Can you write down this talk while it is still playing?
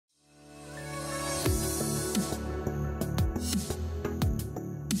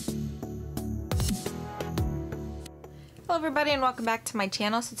Hello everybody and welcome back to my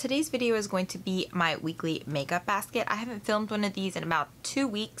channel. So today's video is going to be my weekly makeup basket. I haven't filmed one of these in about 2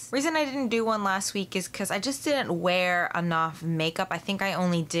 weeks. Reason I didn't do one last week is because I just didn't wear enough makeup. I think I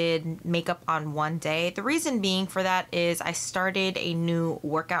only did makeup on one day. The reason being for that is I started a new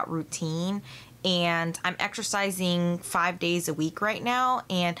workout routine and I'm exercising 5 days a week right now,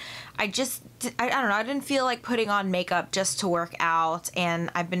 and I don't know, I didn't feel like putting on makeup just to work out, and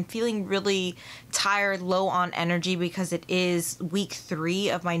I've been feeling really tired, low on energy because it is week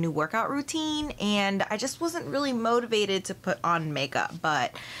 3 of my new workout routine, and I just wasn't really motivated to put on makeup.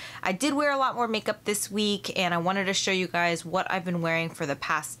 But I did wear a lot more makeup this week, and I wanted to show you guys what I've been wearing for the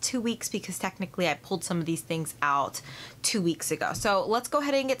past 2 weeks because technically I pulled some of these things out 2 weeks ago. So let's go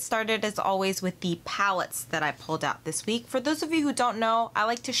ahead and get started as always with the palettes that I pulled out this week. For those of you who don't know, I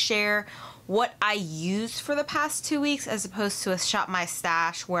like to share what I used for the past 2 weeks as opposed to a shop my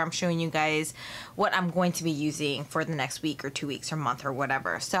stash where I'm showing you guys what I'm going to be using for the next week or 2 weeks or month or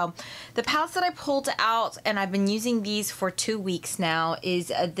whatever. So the palettes that I pulled out, and I've been using these for 2 weeks now, is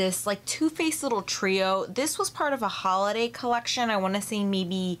this like Too Faced little trio. This was part of a holiday collection, I want to say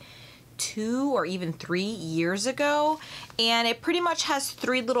maybe 2 or even 3 years ago, and it pretty much has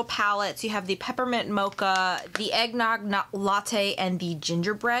 3 little palettes. You have the Peppermint Mocha, the Eggnog Latte, and the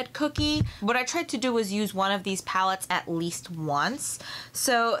Gingerbread Cookie. What I tried to do was use one of these palettes at least once.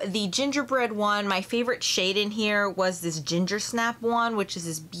 So the Gingerbread one, my favorite shade in here was this Ginger Snap one, which is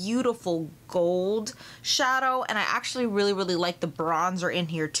this beautiful gold shadow, and I actually really like the bronzer in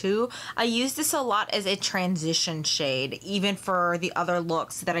here too. I use this a lot as a transition shade, even for the other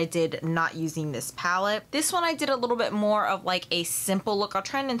looks that I did not using this palette. This one I did a little bit more of like a simple look. I'll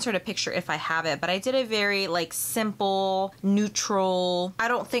try and insert a picture if I have it, but I did a very like simple, neutral. I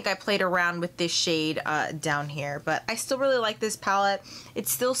don't think I played around with this shade down here, but I still really like this palette. It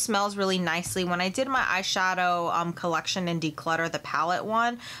still smells really nicely. When I did my eyeshadow collection and declutter the palette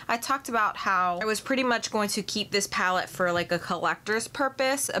one, I talked about how I was pretty much going to keep this palette for like a collector's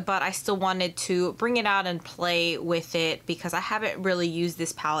purpose, but I still wanted to bring it out and play with it because I haven't really used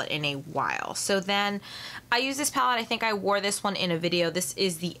this palette in a while. So then I used this palette. I think I wore this one in a video. This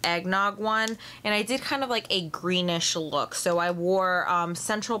is the Eggnog one, and I did kind of like a greenish look. So I wore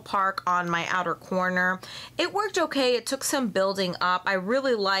Central Park on my outer corner. It worked okay. It took some building up. I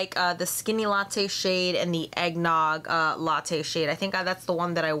really like the Skinny Latte shade and the Eggnog Latte shade. I think that's the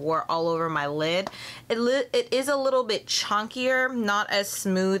one that I wore all over my lid. It is a little bit chunkier, not as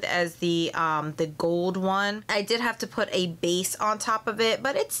smooth as the gold one. I did have to put a base on top of it,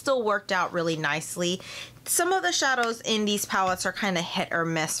 but it still worked out really nicely. Some of the shadows in these palettes are kind of hit or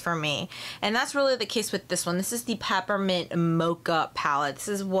miss for me, and that's really the case with this one. This is the Peppermint Mocha palette. This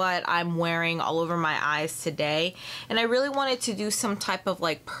is what I'm wearing all over my eyes today, and I really wanted to do some type of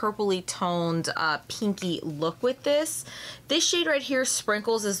like purpley toned pinky look with this. This shade right here,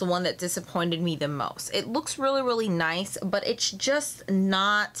 Sprinkles, is the one that disappointed me the most. It looks really nice, but it's just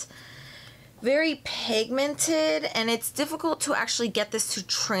not very pigmented, and it's difficult to actually get this to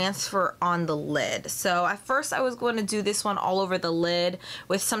transfer on the lid. So at first I was going to do this one all over the lid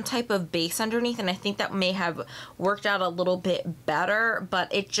with some type of base underneath, and I think that may have worked out a little bit better,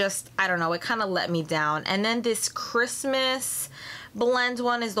 but it just, I don't know, it kind of let me down. And then this Christmas blend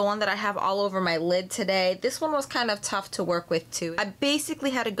one is the one that I have all over my lid today. This one was kind of tough to work with too. I basically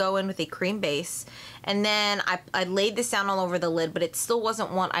had to go in with a cream base, and then I laid this down all over the lid, but it still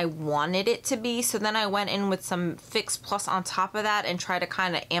wasn't what I wanted it to be. So then I went in with some Fix Plus on top of that and tried to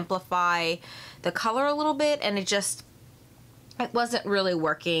kind of amplify the color a little bit, and it wasn't really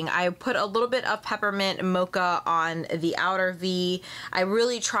working. I put a little bit of Peppermint Mocha on the outer V. I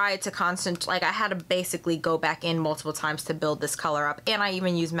really tried to concentrate, like I had to basically go back in multiple times to build this color up, and I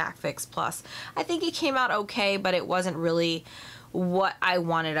even used MAC Fix Plus. I think it came out okay, but it wasn't really what I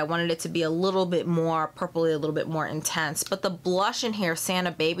wanted. I wanted it to be a little bit more purpley, a little bit more intense. But the blush in here, Santa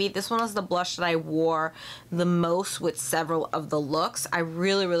Baby, this one was the blush that I wore the most with several of the looks. I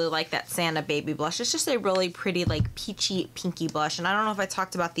really like that Santa Baby blush. It's just a really pretty like peachy pinky blush, and I don't know if I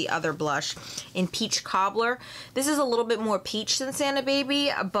talked about the other blush in Peach Cobbler. This is a little bit more peach than Santa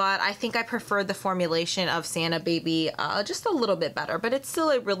Baby, but I think I prefer the formulation of Santa Baby just a little bit better, but it's still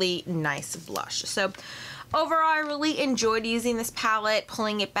a really nice blush. So overall, I really enjoyed using this palette,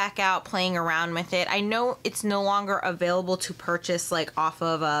 pulling it back out, playing around with it. I know it's no longer available to purchase like off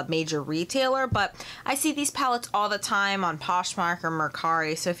of a major retailer, but I see these palettes all the time on Poshmark or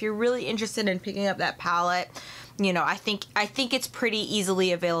Mercari. So if you're really interested in picking up that palette, you know, I think it's pretty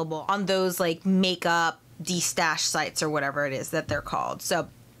easily available on those like makeup de-stash sites or whatever it is that they're called. So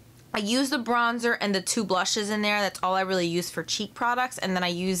I use the bronzer and the 2 blushes in there. That's all I really use for cheek products. And then I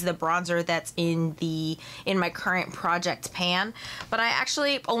use the bronzer that's in my current project pan. But I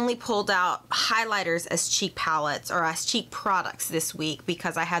actually only pulled out highlighters as cheek palettes or as cheek products this week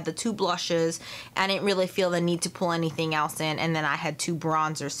because I had the 2 blushes. I didn't really feel the need to pull anything else in. And then I had 2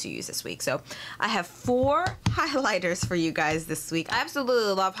 bronzers to use this week. So I have 4 highlighters for you guys this week. I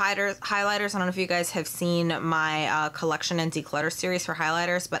absolutely love highlighters. I don't know if you guys have seen my collection and declutter series for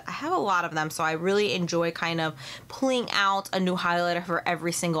highlighters, but I have a lot of them, so I really enjoy kind of pulling out a new highlighter for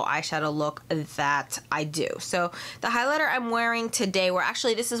every single eyeshadow look that I do. So the highlighter I'm wearing today,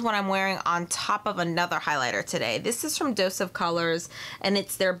 this is what I'm wearing on top of another highlighter today. This is from Dose of Colors, and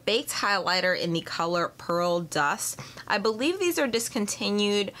it's their baked highlighter in the color Pearl Dust. I believe these are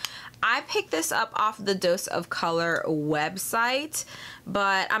discontinued. I picked this up off the Dose of Color website,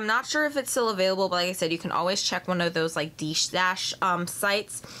 but I'm not sure if it's still available. But like I said, you can always check one of those like D-Stash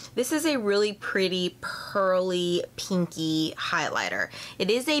sites. This is a really pretty pearly pinky highlighter.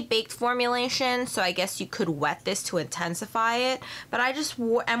 It is a baked formulation, so I guess you could wet this to intensify it. But I'm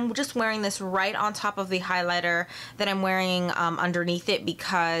just wearing this right on top of the highlighter that I'm wearing underneath it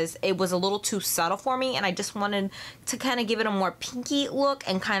because it was a little too subtle for me, and I just wanted to kind of give it a more pinky look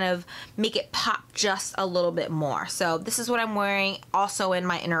and kind of make it pop just a little bit more. So this is what I'm wearing also in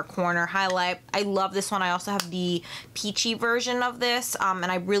my inner corner highlight. I love this one. I also have the peachy version of this, and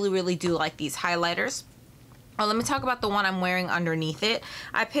I really do like these highlighters. Oh, let me talk about the one I'm wearing underneath it.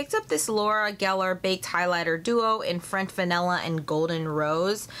 I picked up this Laura Gellar Baked Highlighter Duo in French Vanilla and Golden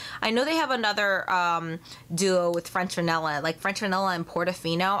Rose. I know they have another duo with French Vanilla, like French Vanilla and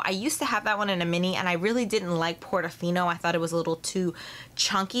Portofino. I used to have that one in a mini, and I really didn't like Portofino. I thought it was a little too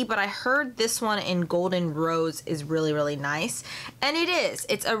chunky, but I heard this one in Golden Rose is really nice. And it is.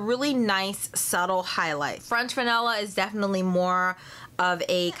 It's a really nice, subtle highlight. French Vanilla is definitely more of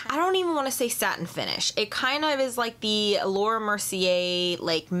a, I don't even want to say satin finish. It kind of is like the Laura Mercier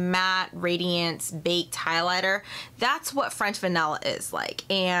like matte radiance baked highlighter. That's what French Vanilla is like.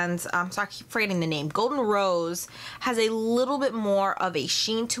 And sorry, I keep forgetting the name. Golden Rose has a little bit more of a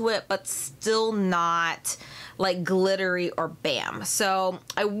sheen to it, but still not like glittery or bam. So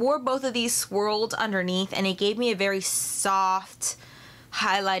I wore both of these swirled underneath, and it gave me a very soft,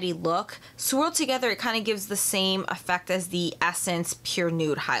 highlighty look. Swirled together, it kind of gives the same effect as the Essence Pure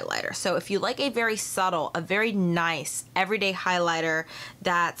Nude highlighter. So if you like a very subtle, a very nice everyday highlighter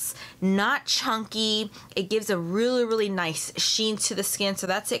that's not chunky, it gives a really nice sheen to the skin. So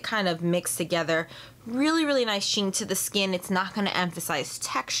that's it kind of mixed together. Really nice sheen to the skin. It's not going to emphasize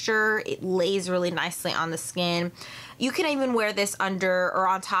texture. It lays really nicely on the skin. You can even wear this under or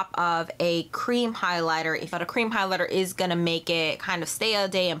on top of a cream highlighter. If a cream highlighter is going to make it kind of stay a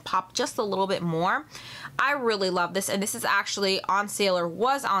day and pop just a little bit more. I really love this, and this is actually on sale, or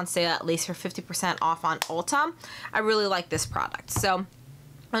was on sale at least, for 50% off on Ulta. I really like this product. So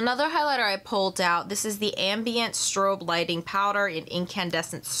another highlighter I pulled out, this is the Ambient Strobe Lighting Powder in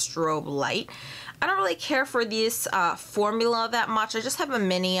Incandescent Strobe Light. I don't really care for this formula that much. I just have a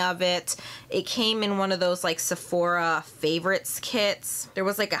mini of it. It came in one of those like Sephora favorites kits. There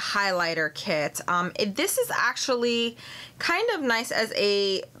was like a highlighter kit. This is actually kind of nice as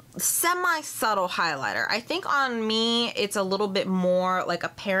a semi-subtle highlighter. I think on me it's a little bit more like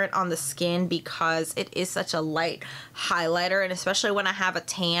apparent on the skin because it is such a light highlighter, and especially when I have a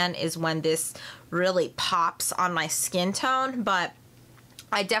tan is when this really pops on my skin tone. But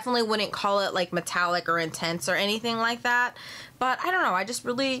I definitely wouldn't call it like metallic or intense or anything like that. But I don't know,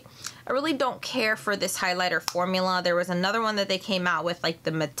 I really don't care for this highlighter formula. There was another one that they came out with, like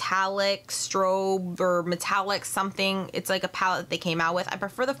the metallic strobe or metallic something. It's like a palette they came out with. I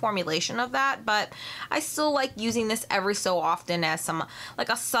prefer the formulation of that, but I still like using this every so often as some like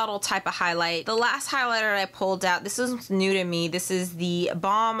a subtle type of highlight. The last highlighter I pulled out, this is new to me. This is the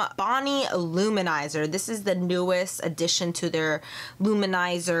Balm Bonnie Luminizer. This is the newest addition to their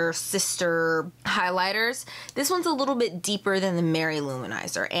Luminizer sister highlighters. This one's a little bit deeper than the Mary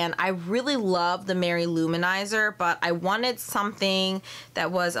Luminizer, and I really love the Mary Luminizer, but I wanted something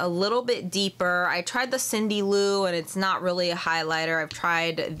that was a little bit deeper. I tried the Cindy Lou, and it's not really a highlighter. I've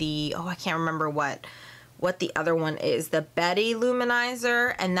tried the, oh, I can't remember what the other one is, the Betty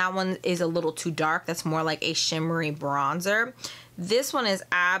Luminizer, and that one is a little too dark. That's more like a shimmery bronzer. This one is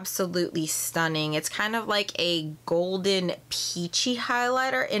absolutely stunning. It's kind of like a golden peachy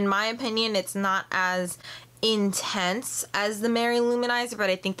highlighter. In my opinion, it's not as intense as the Mary Luminizer, but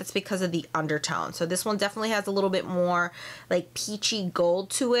I think that's because of the undertone. So this one definitely has a little bit more like peachy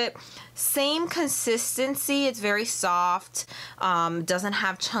gold to it. Same consistency, it's very soft, doesn't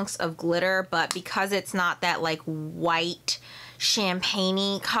have chunks of glitter, but because it's not that like white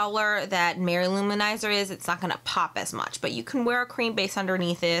champagne-y color that Mary Lou Manizer is, it's not gonna pop as much. But you can wear a cream base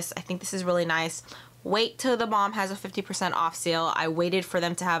underneath this. I think this is really nice. Wait till the Balm has a 50% off sale. I waited for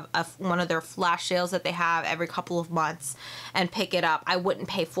them to have one of their flash sales that they have every couple of months and pick it up. I wouldn't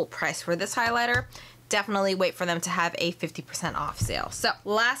pay full price for this highlighter. Definitely wait for them to have a 50% off sale. So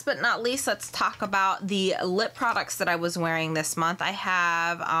last but not least, let's talk about the lip products that I was wearing this month. I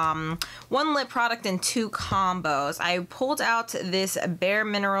have one lip product in 2 combos. I pulled out this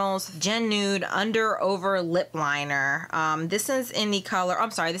BareMinerals Gen Nude Under Over Lip Liner. This is in the color,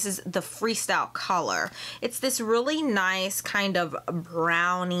 I'm sorry, this is the Freestyle color. It's this really nice kind of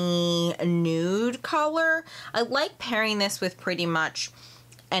brownie nude color. I like pairing this with pretty much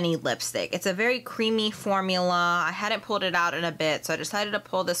any lipstick. It's a very creamy formula. I hadn't pulled it out in a bit, so I decided to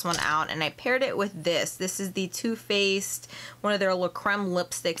pull this one out, and I paired it with this. This is the Too Faced, one of their Creme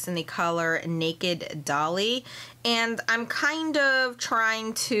lipsticks in the color Naked Dolly. And I'm kind of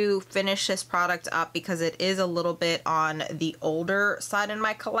trying to finish this product up because it is a little bit on the older side in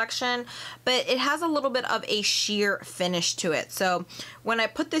my collection, but it has a little bit of a sheer finish to it. So when I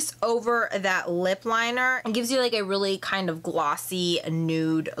put this over that lip liner, it gives you like a really kind of glossy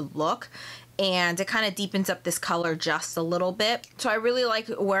nude look, and it kind of deepens up this color just a little bit. So I really like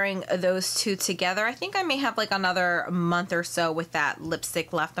wearing those two together. I think I may have like another month or so with that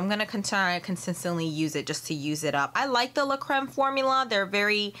lipstick left. I'm gonna continue to consistently use it just to use it up. I like the Creme formula. They're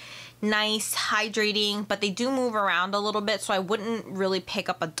very nice, hydrating, but they do move around a little bit, so I wouldn't really pick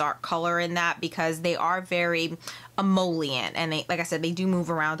up a dark color in that because they are very emollient, and they, like I said, they do move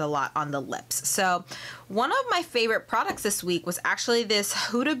around a lot on the lips. So one of my favorite products this week was actually this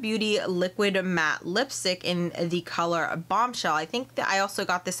Huda Beauty Liquid Matte Lipstick in the color Bombshell. I think that I also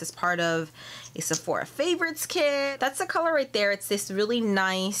got this as part of a Sephora Favorites kit. That's the color right there. It's this really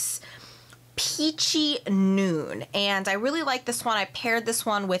nice peachy nude, and I really like this one. I paired this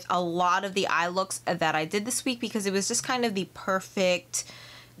one with a lot of the eye looks that I did this week because it was just kind of the perfect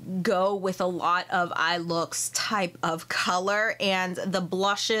go with a lot of eye looks type of color. And the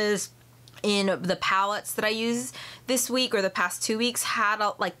blushes in the palettes that I use this week or the past 2 weeks had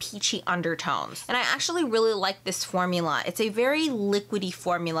like peachy undertones, and I actually really like this formula. It's a very liquidy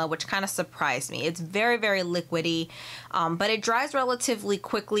formula, which kind of surprised me. It's very, very liquidy, but it dries relatively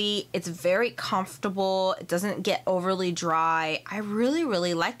quickly. It's very comfortable. It doesn't get overly dry. I really,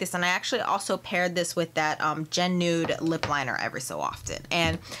 really like this, and I actually also paired this with that Gen Nude lip liner every so often.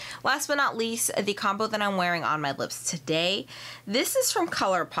 And last but not least, the combo that I'm wearing on my lips today, this is from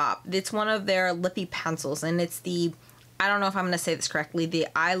Colourpop. It's one of their Lippie pencils, and it's the, I don't know if I'm going to say this correctly, the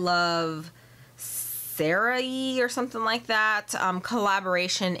I Love Sarah-y or something like that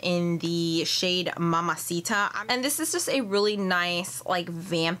collaboration in the shade Mamacita. And this is just a really nice, like,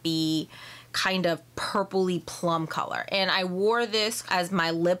 vampy kind of purpley plum color, and I wore this as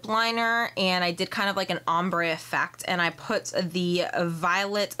my lip liner, and I did kind of like an ombre effect, and I put the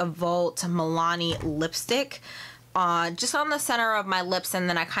Violet Volt Milani lipstick just on the center of my lips, and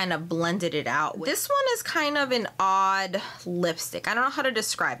then I kind of blended it out. This one is kind of an odd lipstick. I don't know how to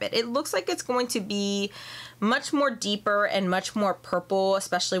describe it. It looks like it's going to be much more deeper and much more purple,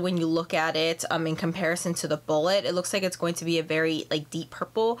 especially when you look at it in comparison to the bullet. It looks like it's going to be a very like deep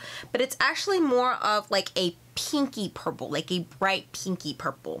purple, but it's actually more of like a pinky purple, like a bright pinky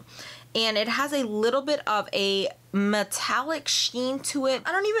purple. And it has a little bit of a metallic sheen to it.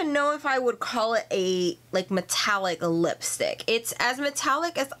 I don't even know if I would call it a like metallic lipstick. It's as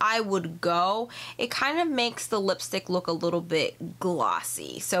metallic as I would go. It kind of makes the lipstick look a little bit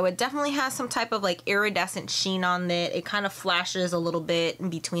glossy. So it definitely has some type of like iridescent sheen on it. It kind of flashes a little bit in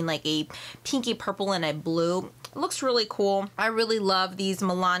between like a pinky purple and a blue. It looks really cool. I really love these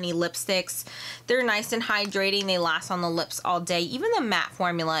Milani lipsticks. They're nice and hydrating. They last on the lips all day. Even the matte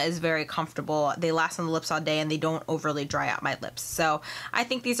formula is very comfortable. They last on the lips all day, and they don't overly dry out my lips. So I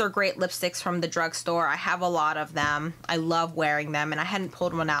think these are great lipsticks from the drugstore. I have a lot of them. I love wearing them, and I hadn't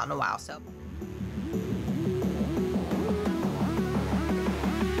pulled one out in a while. So